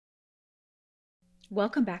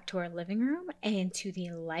Welcome back to our living room and to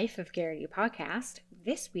the Life of Garrity podcast.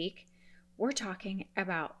 This week, we're talking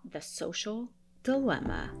about the social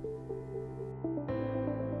dilemma.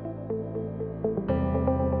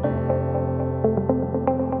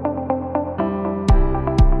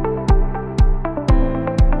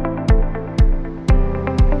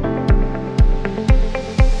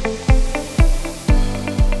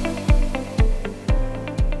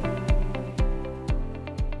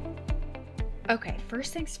 Okay,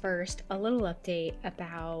 first things first, a little update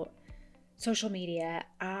about social media.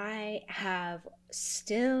 I have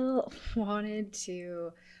still wanted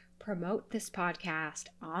to promote this podcast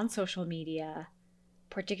on social media,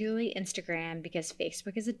 particularly Instagram, because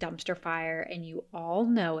Facebook is a dumpster fire and you all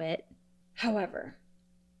know it. However,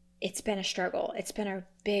 it's been a struggle. It's been a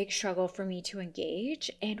big struggle for me to engage.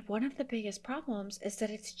 And one of the biggest problems is that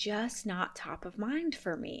it's just not top of mind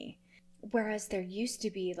for me. Whereas there used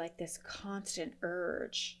to be like this constant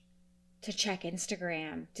urge to check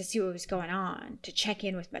Instagram, to see what was going on, to check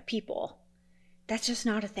in with my people. That's just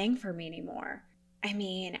not a thing for me anymore. I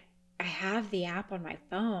mean, I have the app on my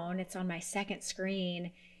phone. It's on my second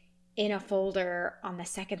screen in a folder on the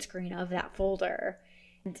second screen of that folder.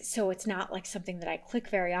 And so it's not like something that I click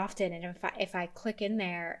very often. And if I click in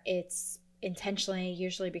there, it's intentionally,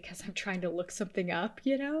 usually because I'm trying to look something up,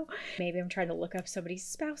 Maybe I'm trying to look up somebody's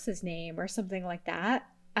spouse's name or something like that.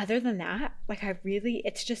 Other than that,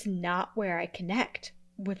 it's just not where I connect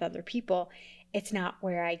with other people. It's not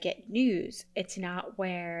where I get news. It's not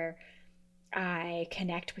where I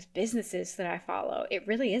connect with businesses that I follow. It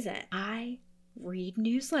really isn't. I read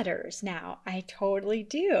newsletters now. I totally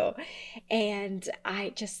do. And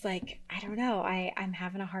I just I don't know, I'm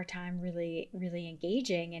having a hard time really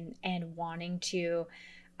engaging and wanting to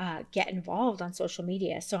get involved on social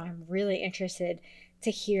media. So I'm really interested to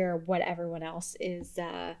hear what everyone else is,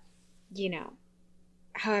 how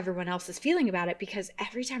everyone else is feeling about it, because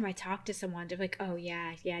every time I talk to someone, they're like, oh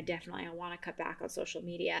yeah, definitely, I want to cut back on social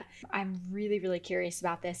media. I'm really curious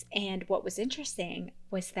about this. And what was interesting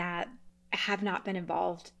was that I have not been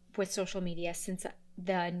involved with social media since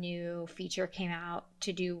the new feature came out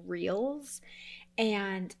to do reels.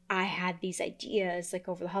 And I had these ideas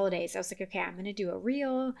over the holidays. I was like, okay, I'm going to do a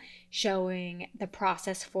reel showing the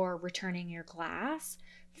process for returning your glass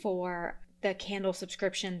for the candle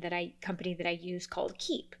subscription company that I use called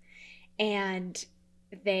Keep. And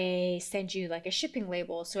they send you a shipping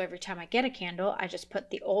label. So every time I get a candle, I just put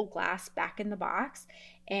the old glass back in the box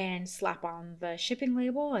and slap on the shipping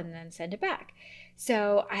label and then send it back.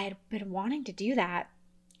 So I had been wanting to do that,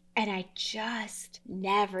 and I just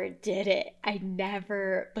never did it. I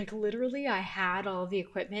never, literally, I had all the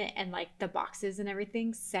equipment and the boxes and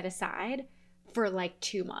everything set aside for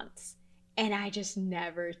 2 months, and I just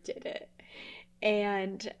never did it.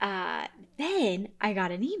 And then I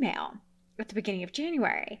got an email at the beginning of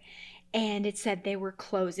January, and it said they were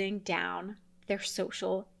closing down their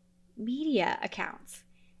social media accounts.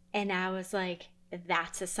 And I was like,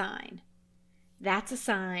 that's a sign. That's a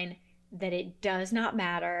sign that it does not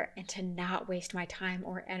matter and to not waste my time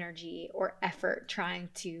or energy or effort trying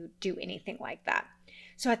to do anything like that.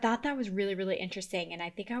 So I thought that was really interesting. And I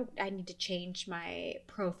think I need to change my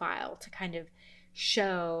profile to kind of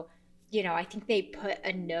show, I think they put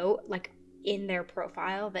a note in their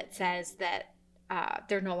profile that says that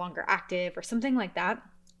they're no longer active or something like that.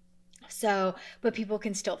 So, but people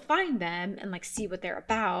can still find them and see what they're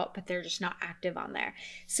about, but they're just not active on there.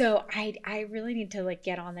 So I really need to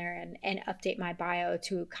get on there and update my bio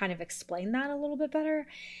to kind of explain that a little bit better.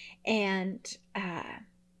 And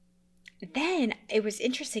then it was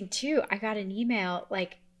interesting too. I got an email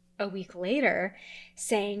a week later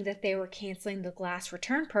saying that they were canceling the glass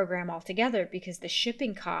return program altogether because the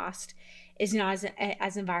shipping cost is not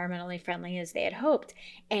as environmentally friendly as they had hoped,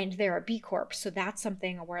 and they're a B Corp. So that's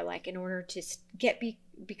something where in order to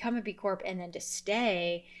become a B Corp and then to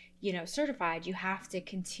stay, certified, you have to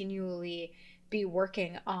continually be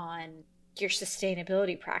working on your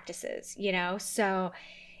sustainability practices, So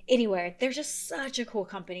anyway, they're just such a cool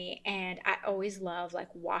company, and I always love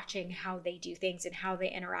watching how they do things and how they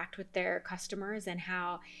interact with their customers and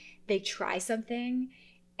how they try something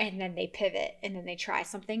and then they pivot, and then they try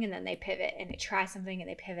something and then they pivot, and they try something and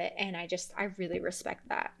they pivot. And I really respect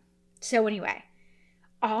that. So anyway,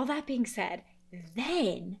 all that being said,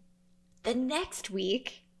 then the next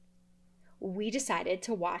week we decided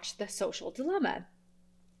to watch The Social Dilemma,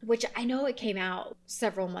 which I know it came out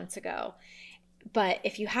several months ago, but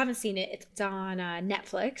if you haven't seen it, it's on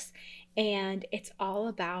Netflix, And it's all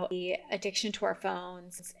about the addiction to our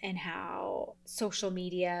phones and how social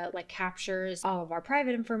media like captures all of our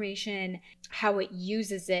private information, how it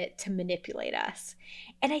uses it to manipulate us.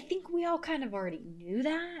 And I think we all kind of already knew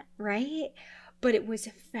that, right? But it was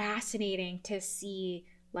fascinating to see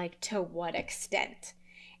like to what extent.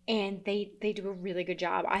 And they do a really good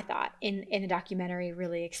job, I thought, in the documentary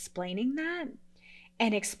really explaining that,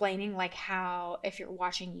 and explaining like how if you're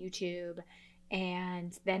watching YouTube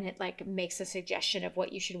and then it like makes a suggestion of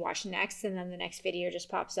what you should watch next, and then the next video just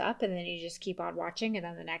pops up, and then you just keep on watching, and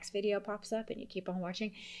then the next video pops up and you keep on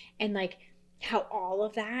watching, and like how all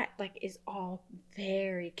of that like is all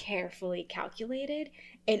very carefully calculated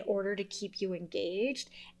in order to keep you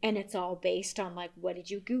engaged. And it's all based on like, what did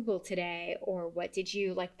you Google today, or what did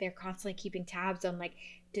you like, they're constantly keeping tabs on like,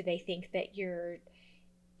 do they think that you're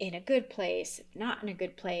in a good place, not in a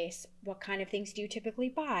good place? What kind of things do you typically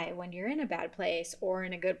buy when you're in a bad place or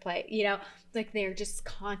in a good place? Like they're just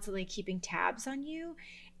constantly keeping tabs on you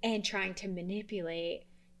and trying to manipulate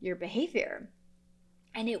your behavior.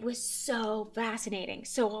 And it was so fascinating.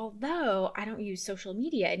 So although I don't use social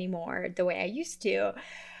media anymore the way I used to,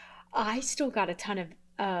 I still got a ton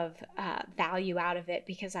of value out of it,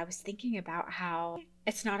 because I was thinking about how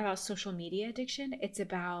it's not about social media addiction, it's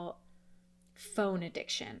about phone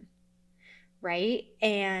addiction, right?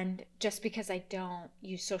 And just because I don't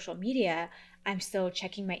use social media, I'm still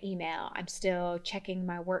checking my email, I'm still checking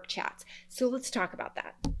my work chats. So let's talk about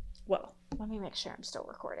that. Well, let me make sure I'm still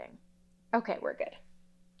recording. Okay, we're good.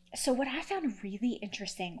 So what I found really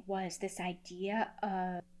interesting was this idea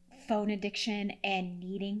of phone addiction and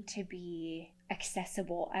needing to be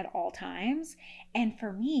accessible at all times. And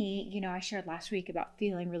for me, I shared last week about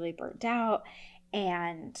feeling really burnt out.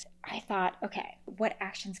 And I thought, okay, what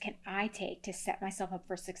actions can I take to set myself up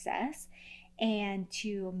for success and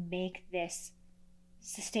to make this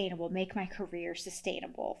sustainable, make my career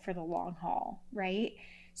sustainable for the long haul, right?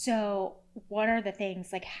 So, what are the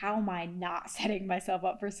things, like, how am I not setting myself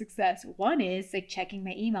up for success? One is like checking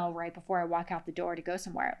my email right before I walk out the door to go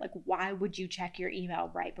somewhere. Like, why would you check your email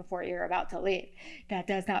right before you're about to leave? That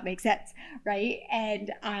does not make sense, right?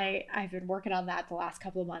 And I've been working on that the last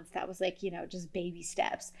couple of months. That was like, just baby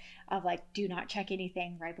steps of like, do not check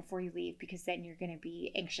anything right before you leave, because then you're going to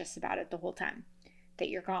be anxious about it the whole time that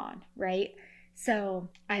you're gone, right? So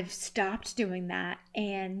I've stopped doing that.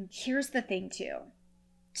 And here's the thing too.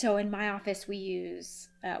 So in my office, we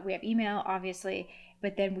have email, obviously,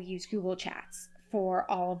 but then we use Google Chats for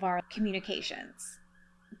all of our communications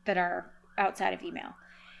that are outside of email.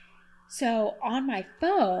 So on my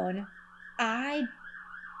phone, I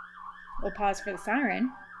will pause for the siren.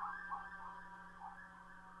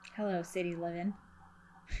 Hello, city living.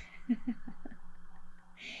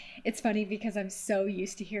 It's funny because I'm so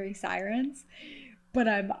used to hearing sirens, but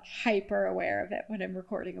I'm hyper aware of it when I'm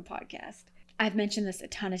recording a podcast. I've mentioned this a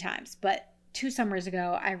ton of times, but 2 summers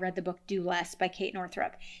ago, I read the book Do Less by Kate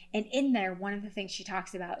Northrup. And in there, one of the things she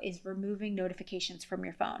talks about is removing notifications from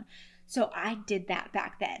your phone. So I did that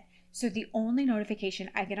back then. So the only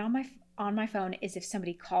notification I get on my phone is if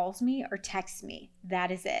somebody calls me or texts me.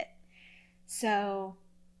 That is it. So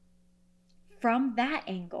from that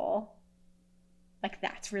angle, like,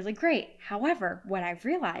 that's really great. However, what I've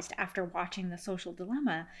realized after watching The Social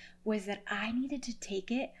Dilemma was that I needed to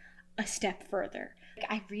take it a step further.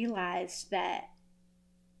 I realized that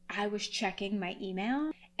I was checking my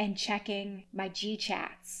email and checking my G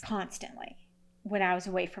chats constantly when I was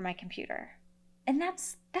away from my computer. And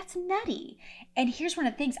that's nutty. And here's one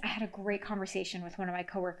of the things, I had a great conversation with one of my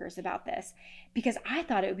coworkers about this, because I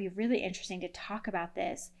thought it would be really interesting to talk about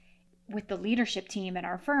this with the leadership team in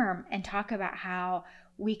our firm and talk about how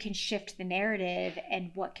we can shift the narrative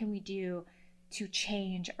and what can we do to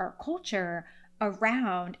change our culture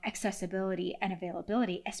around accessibility and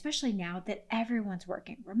availability, especially now that everyone's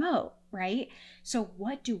working remote, right? So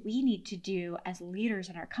what do we need to do as leaders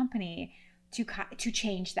in our company to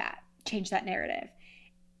change that narrative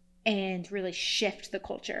and really shift the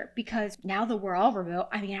culture? Because now that we're all remote,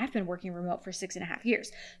 I've been working remote for 6.5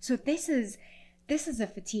 years. So this is a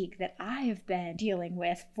fatigue that I have been dealing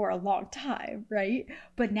with for a long time, right?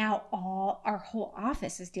 But now our whole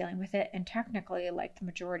office is dealing with it, and technically like the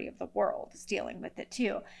majority of the world is dealing with it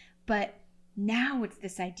too. But now it's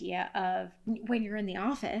this idea of when you're in the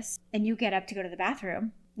office and you get up to go to the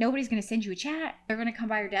bathroom, nobody's going to send you a chat. They're going to come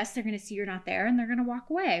by your desk, they're going to see you're not there, and they're going to walk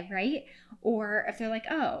away, right? Or if they're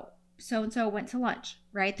like, oh, so-and-so went to lunch,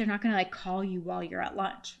 right? They're not going to like call you while you're at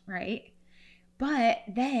lunch, right? But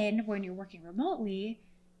then when you're working remotely,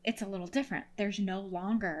 it's a little different. There's no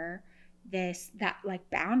longer that like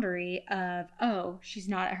boundary of, oh, she's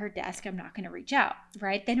not at her desk, I'm not going to reach out,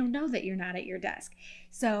 right? They don't know that you're not at your desk.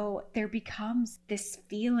 So there becomes this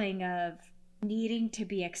feeling of needing to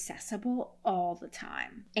be accessible all the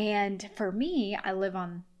time. And for me, I live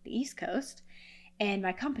on the East Coast and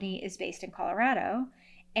my company is based in Colorado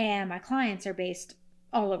and my clients are based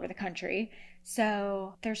all over the country.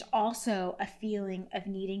 So there's also a feeling of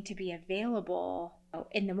needing to be available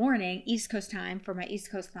in the morning, East Coast time for my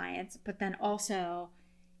East Coast clients, but then also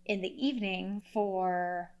in the evening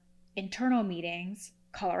for internal meetings,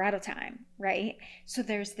 Colorado time, right? So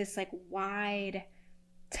there's this like wide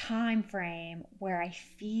time frame where I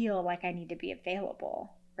feel like I need to be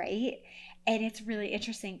available, right? And it's really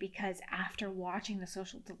interesting because after watching The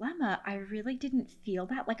Social Dilemma, I really didn't feel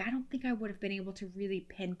that. Like, I don't think I would have been able to really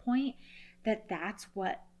pinpoint that that's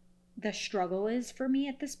what the struggle is for me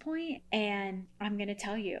at this point. And I'm going to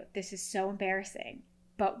tell you, this is so embarrassing.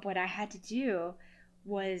 But what I had to do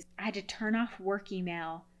was I had to turn off work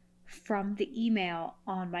email from the email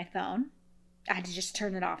on my phone. I had to just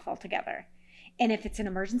turn it off altogether. And if it's an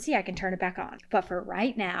emergency, I can turn it back on. But for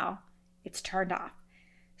right now, it's turned off.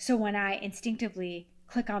 So when I instinctively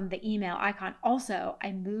click on the email icon, also,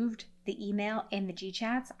 I moved the email and the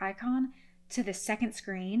GChats icon to the second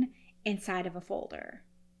screen inside of a folder.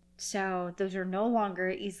 So those are no longer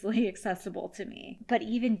easily accessible to me. But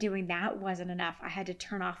even doing that wasn't enough. I had to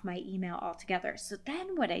turn off my email altogether. So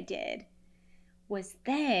then what I did was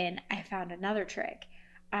then I found another trick.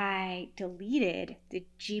 I deleted the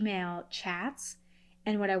Gmail chats.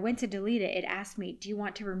 And when I went to delete it, it asked me, do you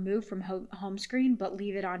want to remove from home screen but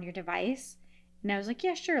leave it on your device? And I was like,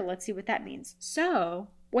 yeah, sure. Let's see what that means. So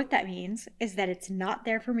what that means is that it's not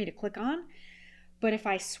there for me to click on. But if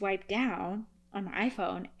I swipe down on my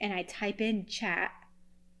iPhone and I type in chat,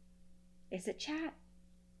 is it chat?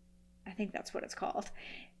 I think that's what it's called.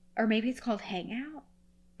 Or maybe it's called Hangout.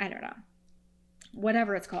 I don't know.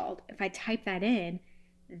 Whatever it's called. If I type that in,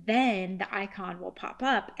 then the icon will pop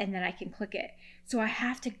up and then I can click it. So I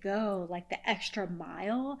have to go like the extra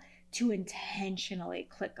mile to intentionally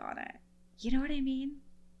click on it. You know what I mean?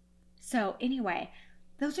 So anyway,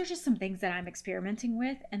 those are just some things that I'm experimenting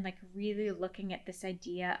with and like really looking at this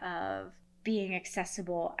idea of being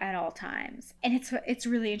accessible at all times. And it's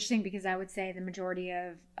really interesting because I would say the majority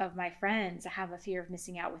of my friends have a fear of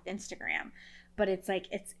missing out with Instagram. But it's like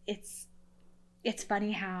it's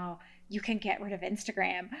funny how you can get rid of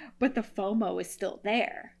Instagram, but the FOMO is still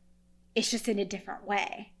there. It's just in a different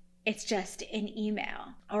way. It's just in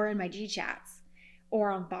email or in my GChats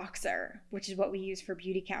or on Boxer, which is what we use for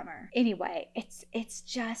Beauty Counter. Anyway, it's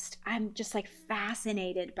just, I'm just like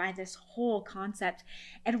fascinated by this whole concept.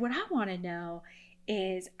 And what I want to know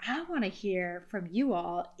is I want to hear from you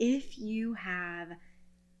all. If you have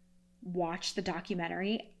watched the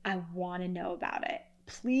documentary, I want to know about it.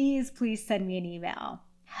 Please send me an email.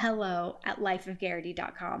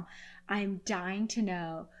 hello@lifeofgarrity.com. I'm dying to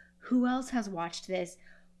know who else has watched this,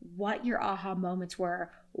 what your aha moments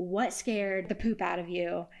were, what scared the poop out of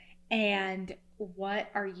you, and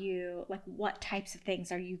what types of things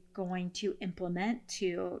are you going to implement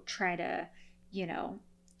to try to,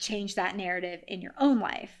 change that narrative in your own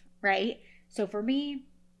life, right? So for me,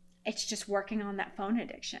 it's just working on that phone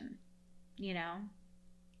addiction,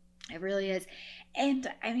 It really is. And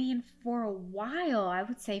I mean, for a while, I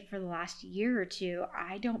would say for the last year or two,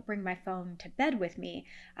 I don't bring my phone to bed with me.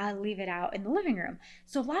 I leave it out in the living room.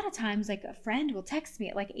 So a lot of times, like a friend will text me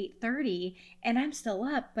at like 8:30 and I'm still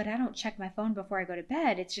up, but I don't check my phone before I go to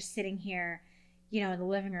bed. It's just sitting here, in the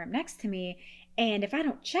living room next to me. And if I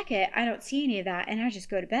don't check it, I don't see any of that and I just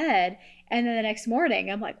go to bed. And then the next morning,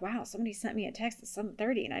 I'm like, wow, somebody sent me a text at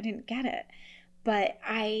 7:30 and I didn't get it. But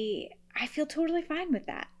I feel totally fine with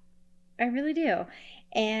that. I really do.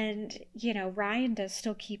 And, Ryan does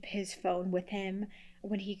still keep his phone with him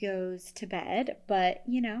when he goes to bed, but,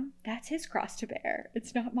 that's his cross to bear.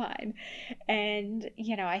 It's not mine. And,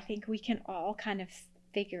 I think we can all kind of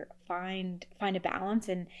find a balance.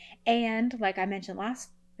 And like I mentioned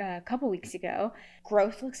last couple weeks ago,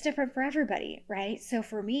 growth looks different for everybody, right? So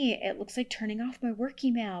for me, it looks like turning off my work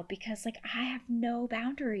email because like I have no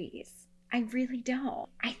boundaries. I really don't.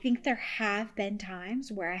 I think there have been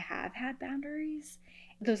times where I have had boundaries.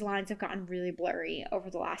 Those lines have gotten really blurry over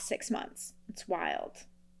the last 6 months. It's wild.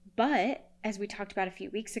 But as we talked about a few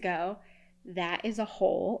weeks ago, that is a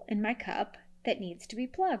hole in my cup that needs to be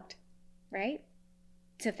plugged, right?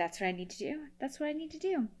 So if that's what I need to do, that's what I need to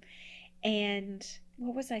do. And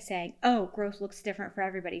what was I saying? Oh, growth looks different for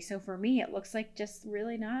everybody. So for me, it looks like just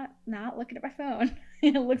really not looking at my phone.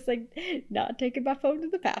 It looks like not taking my phone to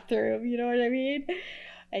the bathroom. You know what I mean?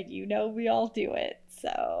 And we all do it.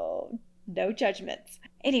 So No judgments.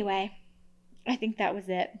 Anyway, I think that was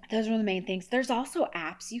it. Those were the main things. There's also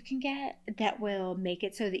apps you can get that will make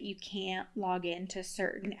it so that you can't log into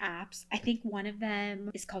certain apps. I think one of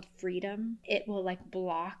them is called Freedom. It will like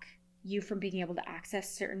block you from being able to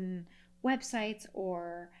access certain websites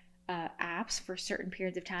or apps for certain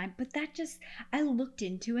periods of time. But that just, I looked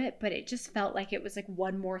into it, but it just felt like it was like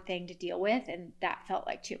one more thing to deal with. And that felt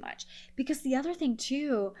like too much. Because the other thing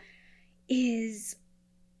too is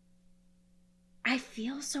I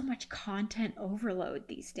feel so much content overload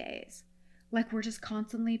these days. Like we're just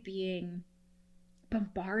constantly being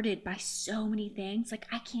bombarded by so many things. Like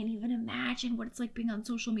I can't even imagine what it's like being on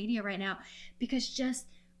social media right now, because just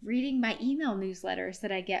reading my email newsletters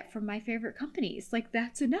that I get from my favorite companies, like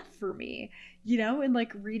that's enough for me, you know, and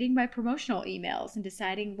like reading my promotional emails and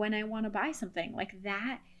deciding when I want to buy something, like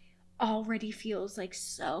that already feels like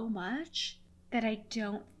so much that I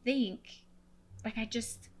don't think, like I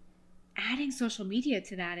just, adding social media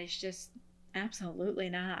to that is just absolutely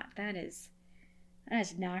not. That is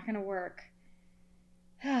not going to work.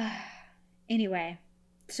 Anyway,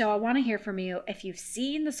 so I want to hear from you. If you've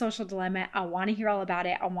seen The Social Dilemma, I want to hear all about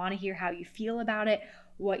it. I want to hear how you feel about it,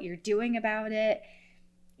 what you're doing about it.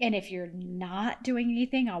 And if you're not doing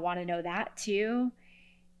anything, I want to know that too.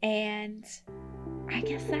 And I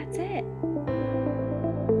guess that's it.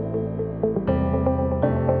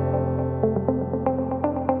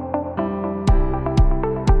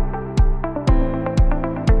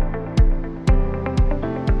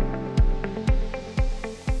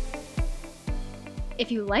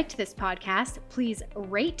 If you liked this podcast, please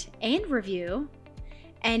rate and review.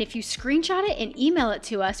 And if you screenshot it and email it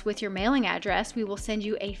to us with your mailing address, we will send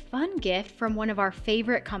you a fun gift from one of our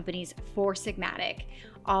favorite companies, Four Sigmatic.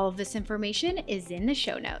 All of this information is in the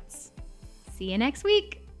show notes. See you next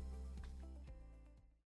week.